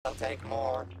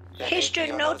He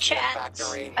stood no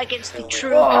chance against the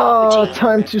true Oh, Palpatine.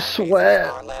 time to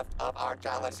sweat.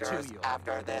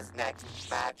 After this next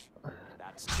match.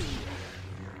 That's two.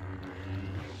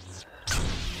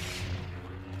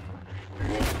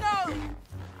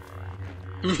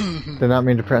 Did not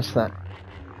mean to press that.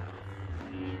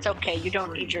 It's okay, you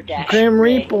don't need your dash. Grim today.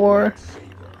 Reaper.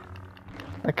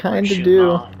 I kinda Shoot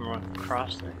do.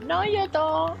 Across there. No, you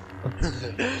don't.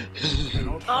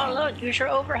 Oh, look, use your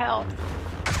overhealth.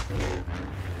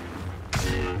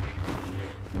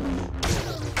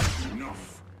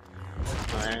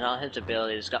 And all his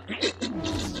abilities got.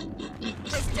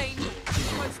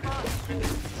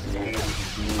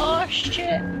 Oh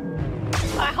shit!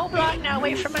 I hope block now.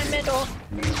 Wait for my middle.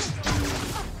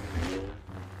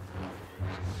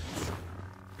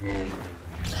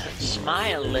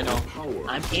 Smile, little.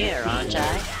 I'm here, aren't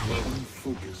I?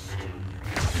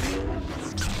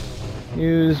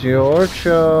 Use your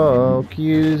choke.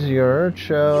 Use your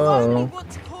choke. Want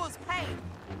to cause pain.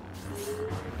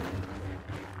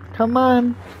 Come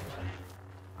on.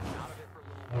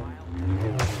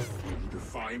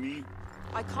 Defy me?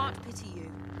 I can't pity you.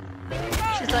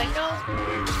 She's like, no.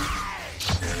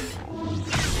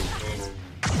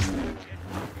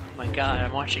 Oh my god,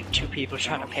 I'm watching two people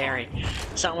trying to parry.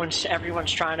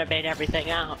 Everyone's trying to bait everything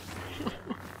out.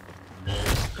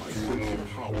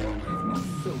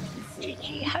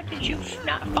 GG, how did you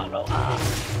not follow up?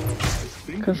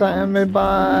 Cause I am a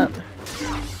bot.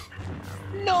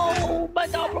 No, my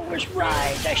daughter was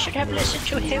right. I should have listened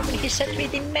to him when he sent me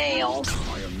the mail.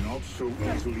 I am not so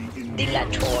easily The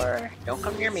Lator. Don't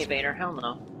come near me, Vader. Hell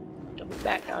no. Don't be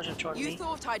back dodging toward You me.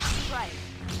 thought I'd betray.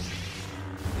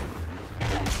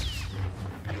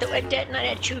 I threw a dead knight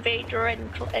at you, Vader, and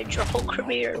end your whole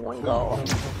career in one go.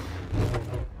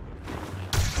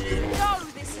 No,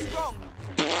 this is wrong.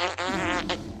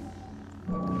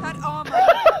 That armor,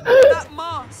 that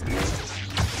mask.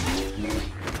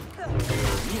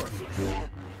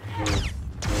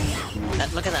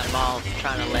 Look at that ball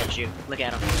trying to ledge you. Look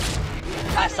at him.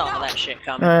 I saw that shit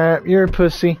coming. Alright, you're a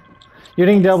pussy. You're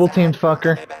getting double teamed,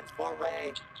 fucker.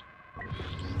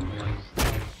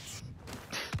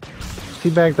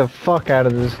 Teabag the fuck out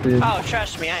of this dude. Oh,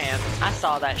 trust me, I am. I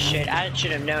saw that shit. I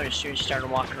should have known as soon as you started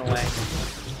walking away.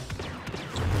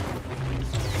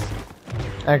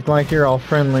 Act like you're all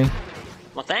friendly.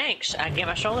 Well, thanks. I can get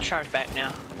my shoulder charge back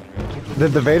now.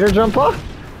 Did the Vader jump off?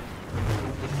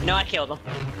 No, I killed him.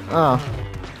 Oh.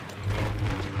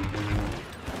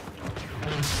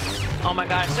 Oh my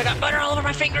god, I still got butter all over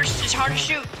my fingers. It's hard to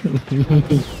shoot.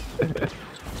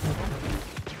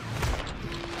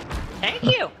 Thank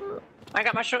you. I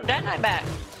got my dead knight back.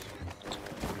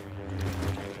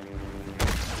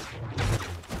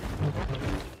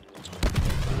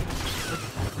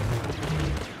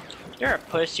 You're a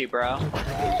pussy, bro.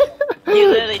 You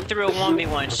literally threw a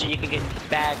 1v1 so you could get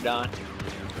bagged on.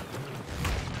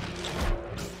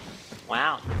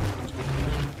 Wow.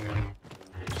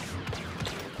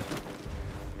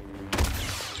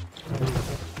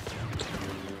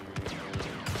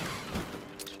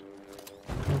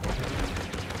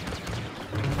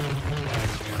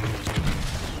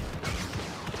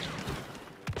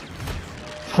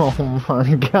 Oh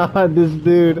my god, this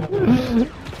dude.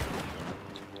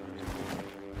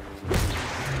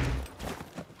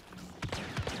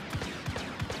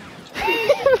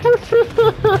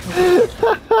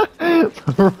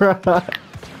 Right.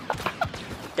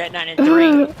 Dead 9 and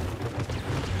 3.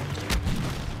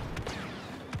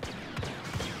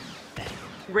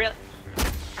 Really?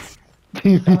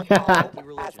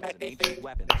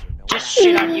 Just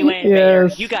shit on you and Vader.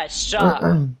 Yes. You guys suck.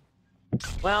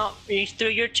 Well, you threw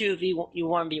your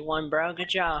 1v1, bro. Good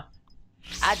job.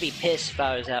 I'd be pissed if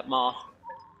I was at Maul.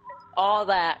 All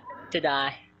that to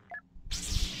die.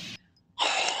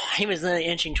 He was literally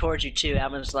inching towards you too. I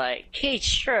was like, he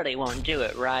surely won't do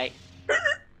it, right?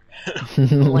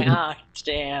 I'm like, oh,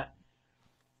 damn.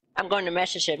 I'm going to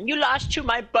message him. You lost to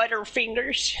my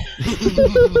butterfingers.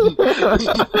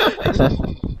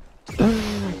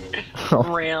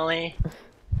 Really?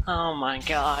 Oh my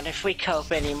god, if we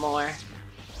cope anymore.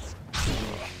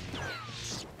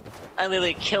 I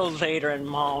literally killed Vader and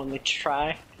Maul when we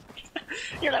try.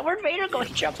 You're like, where'd Vader go?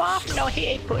 He jump off? No, he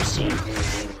ate pussy.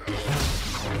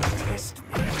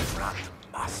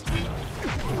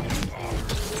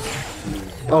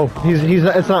 Oh, he's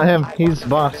it's not him. He's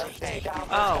boss.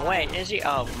 Oh, wait, is he?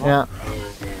 Oh, Yeah.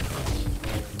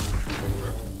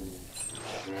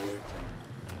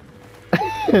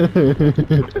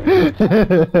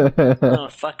 little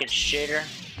fucking shitter.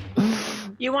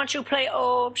 You want to play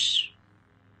Orbs?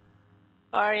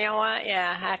 Or you know what?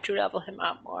 Yeah, I have to level him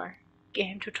up more. Get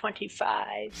him to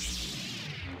 25.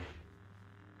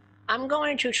 I'm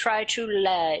going to try to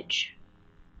ledge.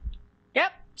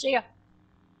 Yep, see ya.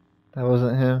 That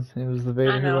wasn't him. It was the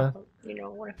beta I who left. know. You know,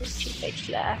 one of his teammates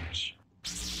left.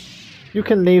 You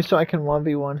can leave so I can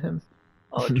 1v1 him.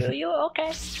 Oh, do you? Okay.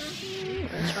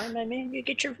 That's fine by me. You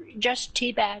get your just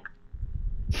teabag.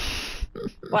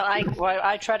 Well,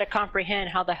 I try to comprehend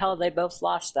how the hell they both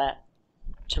lost that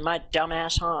to my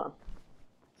dumbass Han.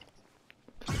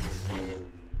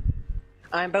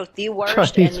 I'm both the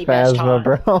worst and the best Han.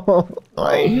 bro.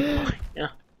 Like, Yeah.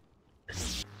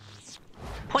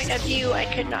 Point of view, I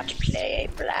could not play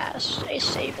a blast, a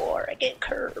sabor, I get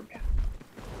curbed.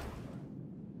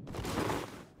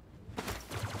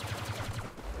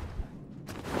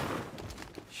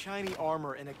 Shiny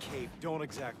armor in a cape don't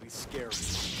exactly scare me.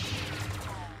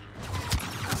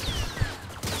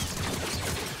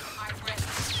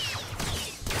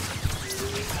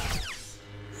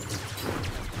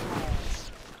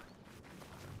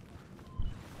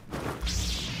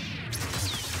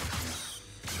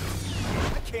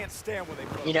 I can't stand when they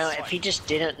put You know, if he just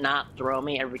didn't not throw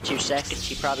me every 2 seconds,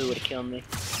 he probably would have killed me.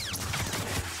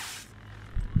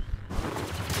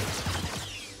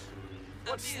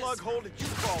 What slug hole did you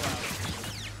fall out of?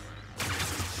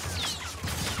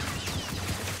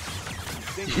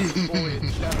 You think you boy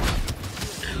in shadow?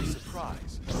 You'll be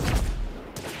surprised.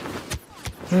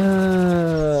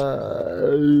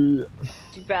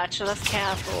 Battle of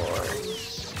Cavalry.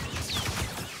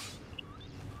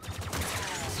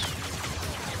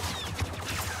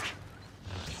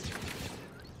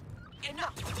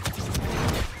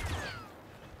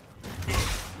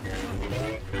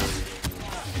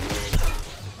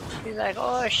 He's like,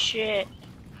 oh shit.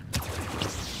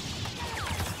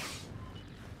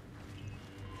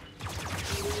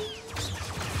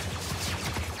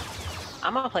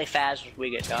 I'm gonna play Faz as we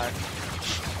get dark.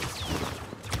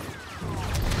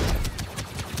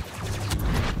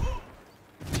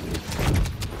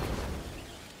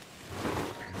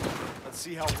 Let's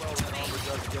see how well that armor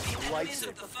does against the lights.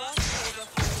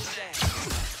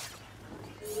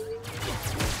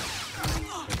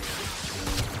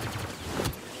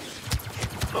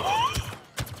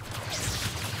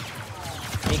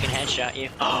 He can headshot you.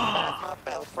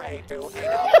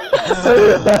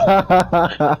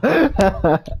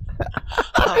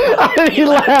 He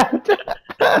laughed.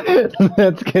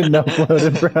 That's getting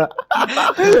uploaded, bro.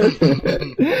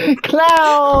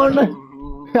 Clown!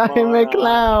 I'm a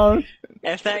clown.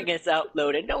 If that gets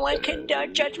uploaded, no one can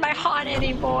judge my Han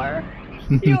anymore.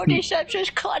 Your deceptions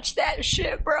clutch that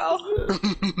shit, bro.